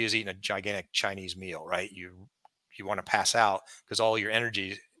analogy is eating a gigantic Chinese meal, right? You want to pass out because all your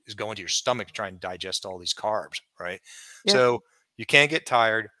energy is going to your stomach to try and digest all these carbs, right? Yeah. So you can't get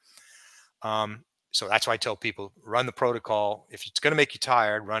tired. So that's why I tell people, run the protocol. If it's going to make you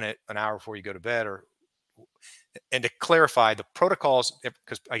tired, run it an hour before you go to bed. And to clarify the protocols,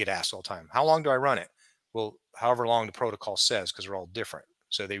 because I get asked all the time, how long do I run it? Well, however long the protocol says, because they're all different.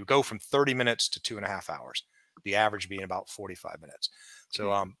 So they go from 30 minutes to 2.5 hours, the average being about 45 minutes.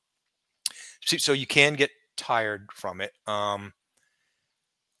 So, Okay. so you can get tired from it.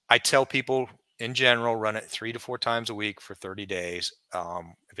 I tell people in general, run it 3 to 4 times a week for 30 days.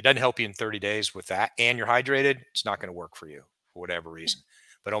 If it doesn't help you in 30 days with that and you're hydrated, it's not going to work for you for whatever reason.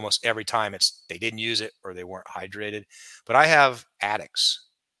 But almost every time they didn't use it or they weren't hydrated. But I have addicts.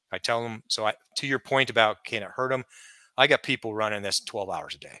 I tell them, to your point about can it hurt them? I got people running this 12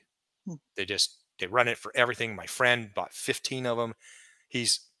 hours a day. Hmm. They run it for everything. My friend bought 15 of them.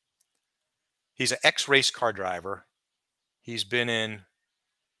 He's an ex-race car driver. He's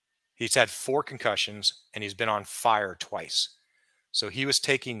had 4 concussions and he's been on fire twice. So he was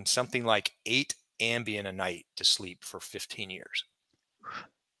taking something like 8 Ambien a night to sleep for 15 years.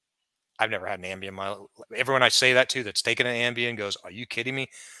 I've never had an Ambien. Everyone I say that to that's taken an Ambien goes, are you kidding me?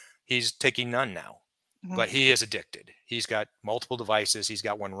 He's taking none now, but he is addicted. He's got multiple devices. He's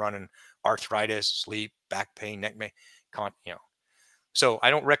got one running arthritis, sleep, back pain, neck pain, So I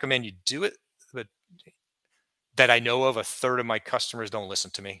don't recommend you do it, but that I know of, a third of my customers don't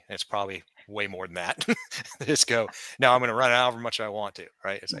listen to me. And it's probably way more than that. They just go, no, I'm going to run it however much I want to.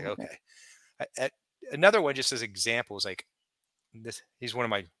 Right. It's like, okay. Another one, just as example, is like this. He's one of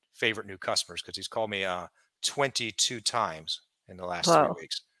my favorite new customers because he's called me 22 times in the last 3 Wow.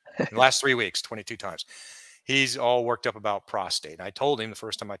 weeks. In the last 3 weeks, 22 times. he's all worked up about prostate. And I told him the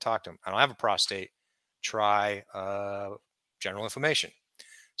first time I talked to him, I don't have a prostate. Try general inflammation.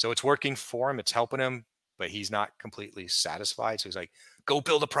 So it's working for him. It's helping him, but he's not completely satisfied. So he's like, go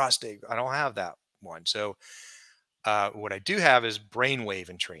build a prostate. I don't have that one. So what I do have is brainwave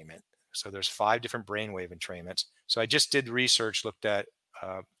entrainment. So there's 5 different brainwave entrainments. So I just did research, looked at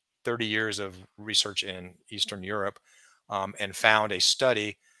 30 years of research in Eastern Europe, and found a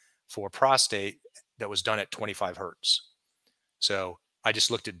study for prostate that was done at 25 hertz. So I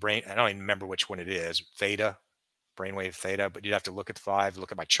just looked at brain. I don't even remember which one it is, theta, brainwave theta, but you'd have to look at the 5,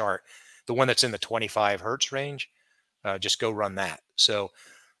 look at my chart. The one that's in the 25 hertz range, just go run that. So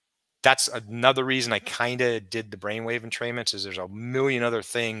that's another reason I kind of did the brainwave entrainments, is there's a million other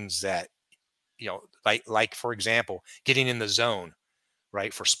things that, like for example, getting in the zone,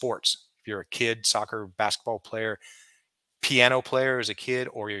 right? For sports, if you're a kid, soccer, basketball player, piano player as a kid,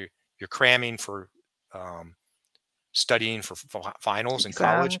 or you're cramming for studying for finals in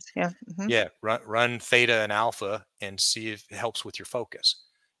college. Yeah. Yeah. Run theta and alpha and see if it helps with your focus.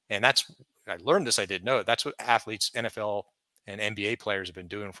 And I learned this. I didn't know it. That's what athletes, NFL and NBA players have been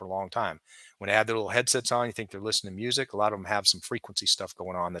doing for a long time. When they have their little headsets on, you think they're listening to music. A lot of them have some frequency stuff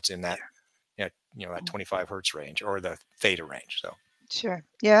going on that's in that, that 25 hertz range or the theta range. So. Sure.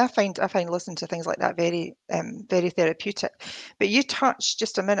 Yeah, I find listening to things like that very very therapeutic. But you touched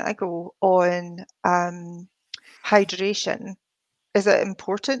just a minute ago on hydration. Is it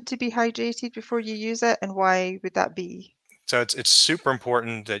important to be hydrated before you use it, and why would that be? So it's super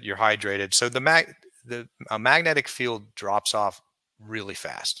important that you're hydrated. So the magnetic field drops off really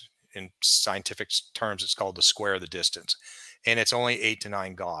fast. In scientific terms, it's called the square of the distance, and it's only 8 to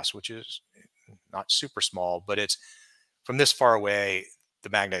 9 Gauss, which is not super small, but it's from this far away, the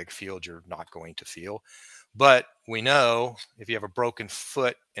magnetic field you're not going to feel. But we know if you have a broken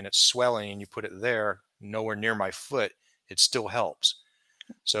foot and it's swelling and you put it there, nowhere near my foot, it still helps.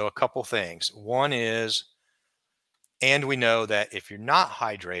 So a couple things. One is, and we know that if you're not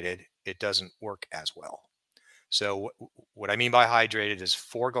hydrated, it doesn't work as well. So what I mean by hydrated is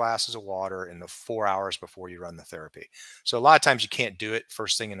 4 glasses of water in the 4 hours before you run the therapy. So a lot of times you can't do it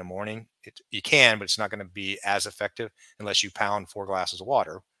first thing in the morning. You can, but it's not going to be as effective unless you pound 4 glasses of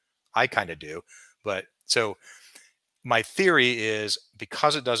water. I kind of do. But so my theory is,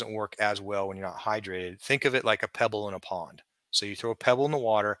 because it doesn't work as well when you're not hydrated, think of it like a pebble in a pond. So you throw a pebble in the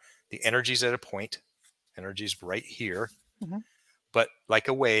water, the energy's at a point, energy's right here, but like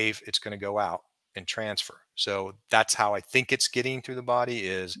a wave, it's going to go out and transfer. So that's how I think it's getting through the body,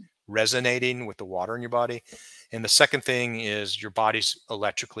 is resonating with the water in your body. And the second thing is your body's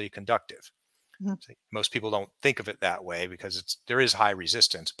electrically conductive. So most people don't think of it that way because there is high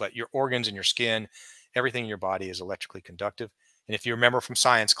resistance, but your organs and your skin, everything in your body is electrically conductive. And if you remember from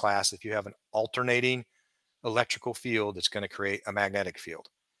science class, if you have an alternating electrical field, it's going to create a magnetic field,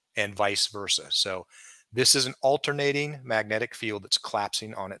 and vice versa. So this is an alternating magnetic field that's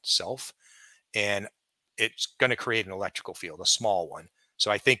collapsing on itself, and it's going to create an electrical field, a small one.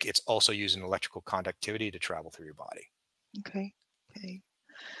 So I think it's also using electrical conductivity to travel through your body. Okay.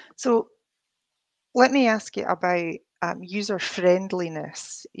 So let me ask you about user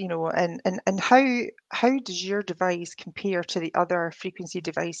friendliness, and how does your device compare to the other frequency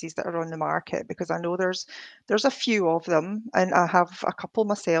devices that are on the market? Because I know there's a few of them, and I have a couple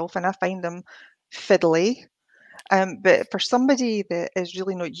myself, and I find them fiddly. But for somebody that is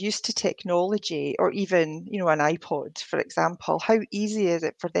really not used to technology, or even, an iPod, for example, how easy is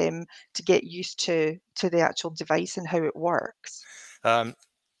it for them to get used to the actual device and how it works?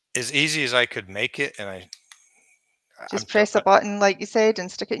 As easy as I could make it, and Just press a button, like you said, and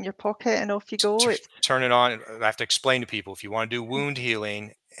stick it in your pocket, and off you go. Turn it on. I have to explain to people, if you want to do wound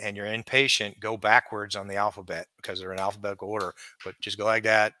healing and you're inpatient, go backwards on the alphabet because they're in alphabetical order. But just go like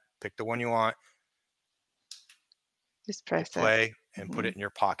that. Pick the one you want. Just press play and put it in your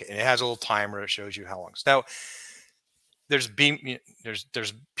pocket, and it has a little timer that shows you how long. Now, there's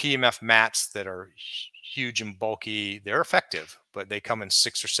PEMF mats that are huge and bulky. They're effective, but they come in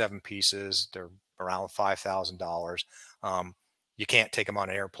 6 or 7 pieces. They're around $5,000. You can't take them on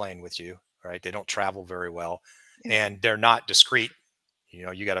an airplane with you, right? They don't travel very well, and they're not discreet.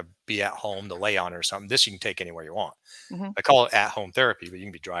 You got to be at home to lay on it or something. This you can take anywhere you want. I call it at-home therapy, but you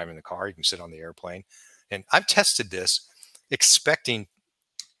can be driving the car. You can sit on the airplane. And I've tested this expecting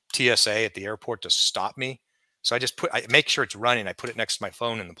TSA at the airport to stop me. So I make sure it's running. I put it next to my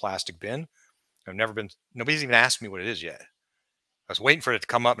phone in the plastic bin. Nobody's even asked me what it is yet. I was waiting for it to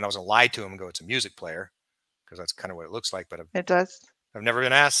come up, and I was going to lie to him and go, it's a music player, because that's kind of what it looks like. But it does. I've never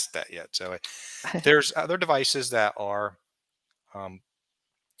been asked that yet. So there's other devices that are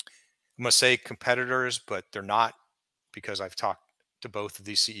I'm gonna say competitors, but they're not, because I've talked to both of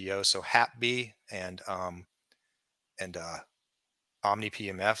these CEOs. So HapB and Omni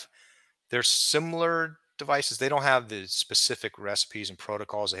PMF, they're similar devices. They don't have the specific recipes and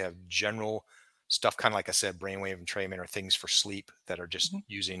protocols. They have general stuff, kind of like I said, brainwave entrainment, or things for sleep that are just Mhm.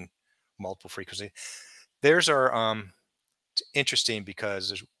 using multiple frequency. Theirs are it's interesting because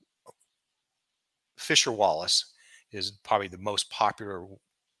there's Fisher Wallace is probably the most popular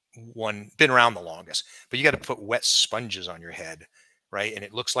one, been around the longest, but you got to put wet sponges on your head, right? And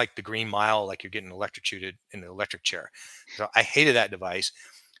it looks like the Green Mile, like you're getting electrocuted in an electric chair. So I hated that device.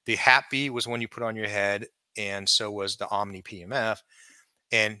 The HapB was one you put on your head, and so was the Omni PMF.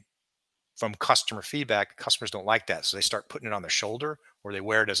 And from customer feedback, customers don't like that. So they start putting it on their shoulder, or they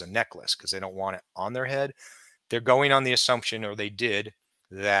wear it as a necklace because they don't want it on their head. They're going on the assumption, or they did,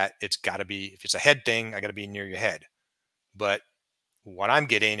 that it's got to be, if it's a head thing, I got to be near your head. But what I'm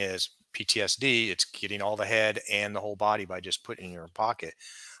getting is PTSD. It's getting all the head and the whole body by just putting it in your pocket.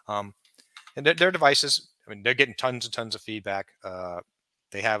 And their devices, I mean, they're getting tons and tons of feedback.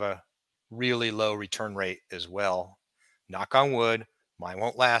 They have a really low return rate as well. Knock on wood, mine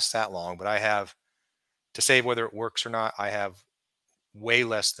won't last that long, but I have, to say whether it works or not, I have way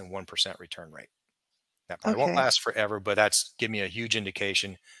less than 1% return rate. That probably won't Okay. last forever, but that's give me a huge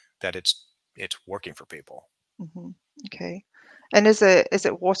indication that it's working for people. Mhm. Okay. And is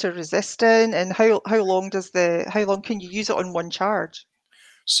it water resistant? And how long can you use it on one charge?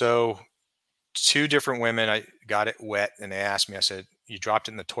 So 2 different women, I got it wet, and they asked me, I said, "You dropped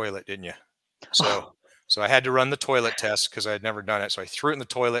it in the toilet, didn't you?" So Oh, so I had to run the toilet test because I had never done it. So I threw it in the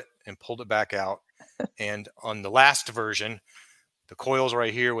toilet and pulled it back out. And on the last version, the coils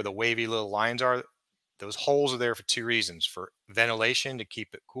right here where the wavy little lines are, those holes are there for 2 reasons: for ventilation to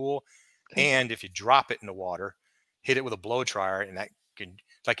keep it cool, okay. and if you drop it in the water, hit it with a blow dryer, and that can,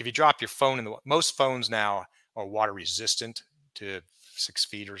 like if you drop your phone in the, most phones now are water resistant to 6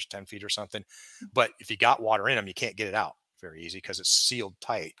 feet or 10 feet or something. But if you got water in them, you can't get it out very easy because it's sealed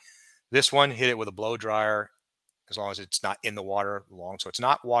tight. This one, hit it with a blow dryer, as long as it's not in the water long. So it's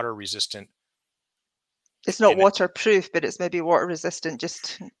not water resistant. It's not In it. waterproof, but it's maybe water resistant.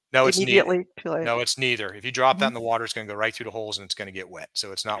 Just No, it's neither. immediately pull out. No, it's neither. If you drop that Mhm. in the water, it's going to go right through the holes and it's going to get wet.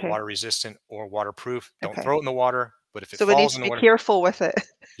 So it's not Okay. water resistant or waterproof. Don't Okay. throw it in the water, but if it So we need falls to in the be water, careful with it.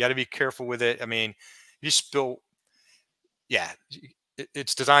 you got to be careful with it. I mean, you spill, yeah,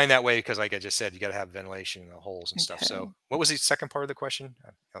 it's designed that way because, like I just said, you got to have ventilation in the holes and stuff. Okay. So, what was the second part of the question?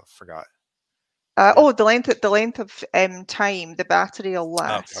 I forgot. Yeah. Oh, the length of time the battery will Oh,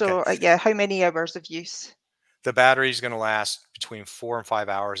 last. okay. So yeah, how many hours of use? The battery is going to last between 4 and 5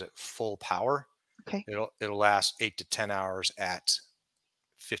 hours at full power. Okay. It'll last 8 to 10 hours at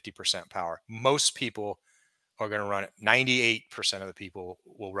 50% power. Most people are going to run it. 98% of the people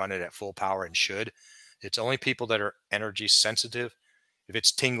will run it at full power and should. It's only people that are energy sensitive. If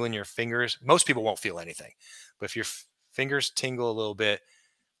it's tingling your fingers, most people won't feel anything. But if your fingers tingle a little bit,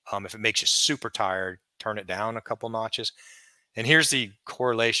 if it makes you super tired, turn it down a couple notches. And here's the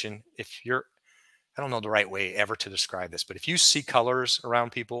correlation. If you're, I don't know the right way ever to describe this, but if you see colors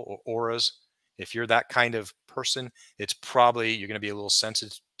around people or auras, if you're that kind of person, it's probably you're going to be a little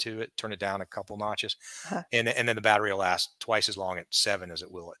sensitive to it. Turn it down a couple notches, Uh-huh. and then the battery will last twice as long at 7 as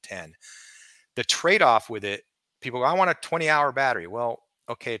it will at 10. The trade-off with it, people go, I want a 20-hour battery. Well,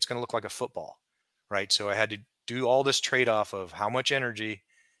 okay, it's going to look like a football, right? So I had to do all this trade-off of how much energy.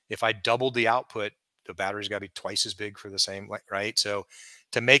 If I doubled the output, the battery's got to be twice as big for the same, right? So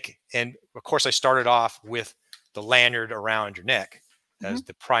to make, and of course I started off with the lanyard around your neck Mhm. as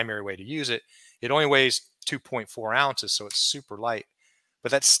the primary way to use it. It only weighs 2.4 ounces, so it's super light,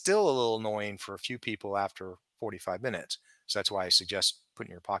 but that's still a little annoying for a few people after 45 minutes. So that's why I suggest putting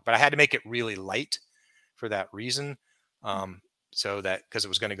in your pocket. But I had to make it really light for that reason. So that, because it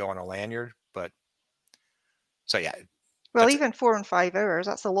was going to go on a lanyard. But so yeah, Well, that's it. even 4 and 5 hours,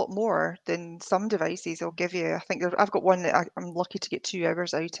 that's a lot more than some devices will give you. I think I've got one that I'm lucky to get 2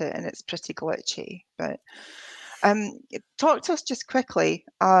 hours out of it, and it's pretty glitchy. But talk to us just quickly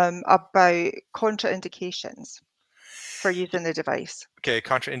about contraindications for using the device. Okay,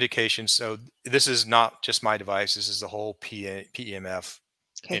 contraindications. So this is not just my device. This is the whole PEMF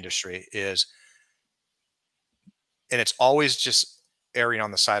Okay. industry is, and it's always just erring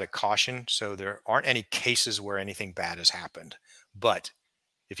on the side of caution. So there aren't any cases where anything bad has happened. But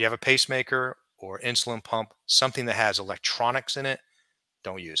if you have a pacemaker or insulin pump, something that has electronics in it,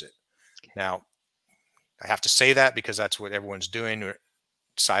 don't use it. Now, I have to say that because that's what everyone's doing.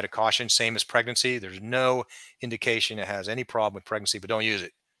 Side of caution, same as pregnancy. There's no indication it has any problem with pregnancy, but don't use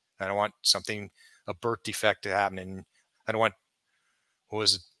it. I don't want something, a birth defect to happen. And I don't want, what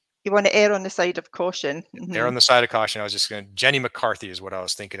was it? You want to err on the side of caution. Err on the side of caution. I was just going to, Jenny McCarthy is what I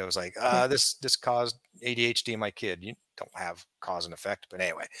was thinking. I was like, Okay. this caused ADHD in my kid. You don't have cause and effect. But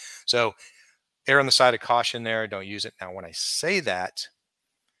anyway, so err on the side of caution there. Don't use it. Now, when I say that,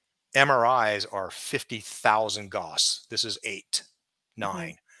 MRIs are 50,000 Gauss. This is 8,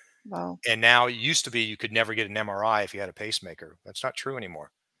 9. Wow. And now it used to be you could never get an MRI if you had a pacemaker. That's not true anymore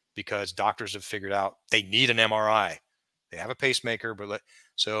because doctors have figured out they need an MRI. They have a pacemaker, but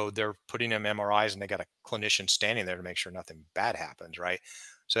so they're putting them MRIs and they got a clinician standing there to make sure nothing bad happens, right?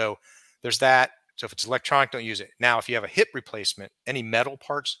 So there's that. So if it's electronic, don't use it. Now, if you have a hip replacement, any metal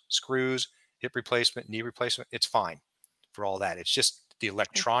parts, screws, hip replacement, knee replacement, it's fine for all that. It's just the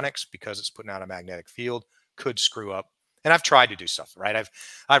electronics, because it's putting out a magnetic field, could screw up. And I've tried to do stuff, right?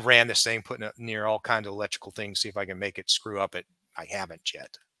 I've ran this thing, putting it near all kinds of electrical things, see if I can make it screw up. I haven't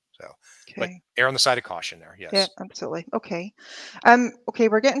yet. So, but err on the side of caution there. Yes. Yeah, absolutely. Okay. Okay,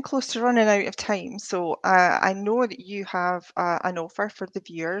 we're getting close to running out of time. So I know that you have an offer for the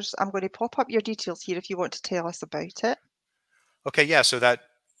viewers. I'm going to pop up your details here if you want to tell us about it. Okay. Yeah. So that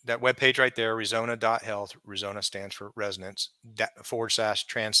webpage right there, Rezona.health, Rezona stands for resonance, /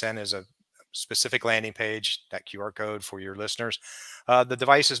 Transcend is a specific landing page, that QR code for your listeners. The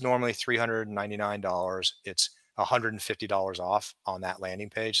device is normally $399. It's $150 off on that landing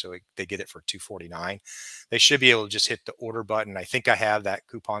page. So they get it for $249. They should be able to just hit the order button. I think I have that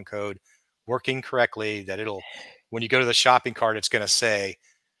coupon code working correctly, that when you go to the shopping cart, it's going to say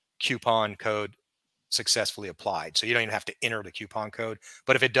coupon code successfully applied. So you don't even have to enter the coupon code.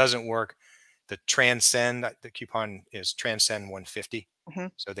 But if it doesn't work, the Transcend, the coupon is Transcend 150.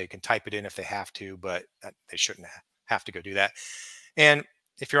 So they can type it in if they have to, but they shouldn't have to go do that. And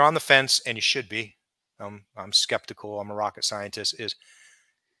if you're on the fence, and you should be, I'm skeptical, I'm a rocket scientist, is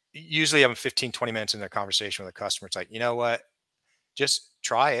usually I'm 15, 20 minutes in their conversation with a customer. It's like, you know what, just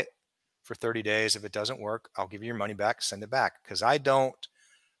try it for 30 days. If it doesn't work, I'll give you your money back, send it back. Because I don't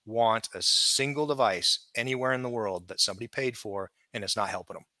want a single device anywhere in the world that somebody paid for and it's not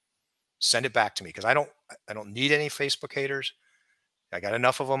helping them. Send it back to me, because I don't need any Facebook haters. I got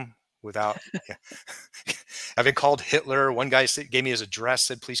enough of them without. I've been called Hitler. One guy gave me his address,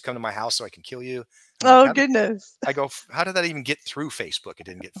 said, "Please come to my house so I can kill you." Goodness. I go, how did that even get through Facebook? It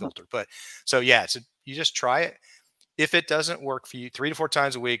didn't get filtered. But so yeah, so you just try it. If it doesn't work for you, 3 to 4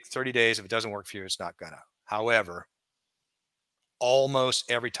 times a week, 30 days, if it doesn't work for you, it's not gonna. However,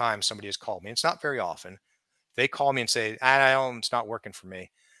 almost every time somebody has called me, it's not very often, they call me and say, it's not working for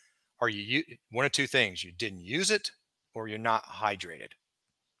me. Are you one of two things? You didn't use it, or you're not hydrated.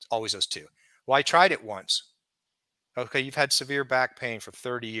 It's always those two. Well, I tried it once. Okay, you've had severe back pain for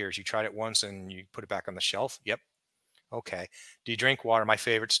 30 years. You tried it once and you put it back on the shelf. Yep. Okay. Do you drink water? My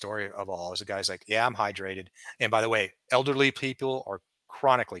favorite story of all is the guy's like, yeah, I'm hydrated. And by the way, elderly people are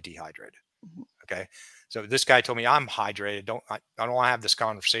chronically dehydrated. Okay. So this guy told me, I'm hydrated. I don't want to have this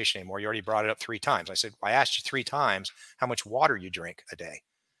conversation anymore. You already brought it up 3 times. I said, I asked you 3 times how much water you drink a day.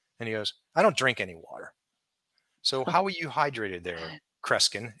 And he goes, I don't drink any water. So how are you hydrated there,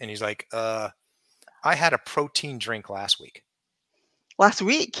 Kreskin? And he's like, I had a protein drink last week. Last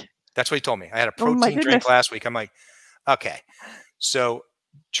week? That's what he told me. I had a protein drink last week. I'm like, okay. So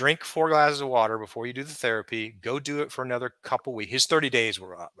drink 4 glasses of water before you do the therapy. Go do it for another couple weeks. His 30 days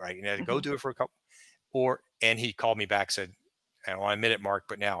were up, right? You know, go do it for a couple. And he called me back, said, I don't want to admit it, Mark,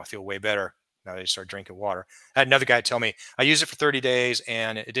 but now I feel way better now that I started drinking water. I had another guy tell me, I used it for 30 days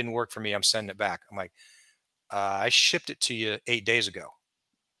and it didn't work for me. I'm sending it back. I'm like, I shipped it to you 8 days ago.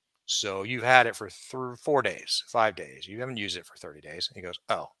 So you've had it for 4 days, 5 days. You haven't used it for 30 days. And he goes,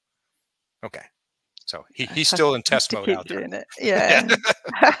 oh, okay. So he's still in test mode out there. It. Yeah.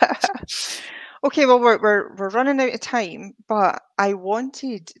 Okay, well, we're running out of time, but I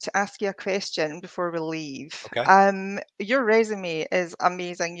wanted to ask you a question before we leave. Okay. Your resume is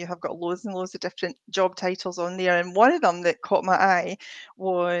amazing. You have got loads and loads of different job titles on there, and one of them that caught my eye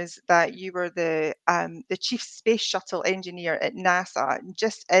was that you were the chief space shuttle engineer at NASA.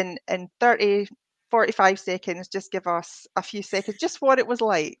 Just in 30, 45 seconds, just give us a few seconds, just what it was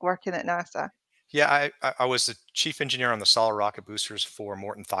like working at NASA. Yeah, I was the chief engineer on the solid rocket boosters for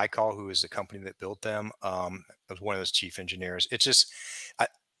Morton Thiokol, who is the company that built them. I was one of those chief engineers. It's just,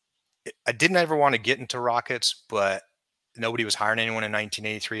 I didn't ever want to get into rockets, but nobody was hiring anyone in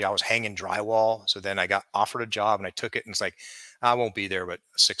 1983. I was hanging drywall. So then I got offered a job and I took it, and it's like, I won't be there but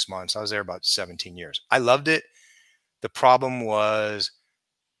 6 months. I was there about 17 years. I loved it. The problem was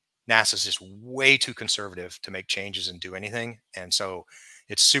NASA's just way too conservative to make changes and do anything. And so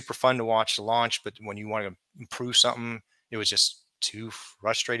it's super fun to watch the launch, but when you want to improve something, it was just too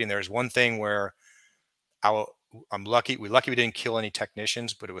frustrating. There's one thing where I'm lucky. We didn't kill any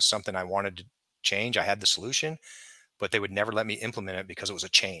technicians, but it was something I wanted to change. I had the solution, but they would never let me implement it because it was a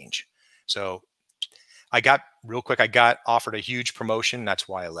change. So I got offered a huge promotion. That's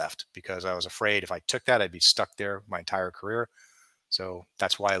why I left, because I was afraid if I took that, I'd be stuck there my entire career. So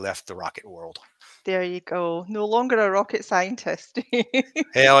that's why I left the rocket world. There you go. No longer a rocket scientist.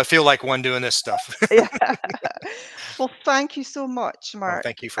 Hell, I feel like one doing this stuff. Yeah. Well, thank you so much, Oh, Mark.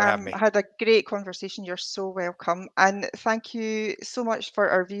 thank you for having me. I had a great conversation. You're so welcome. And thank you so much for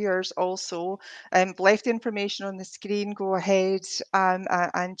our viewers also. Left the information on the screen. Go ahead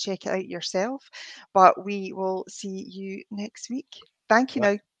and check it out yourself. But we will see you next week. Thank you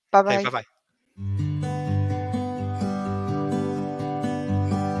now. Bye-bye. Hey, bye-bye.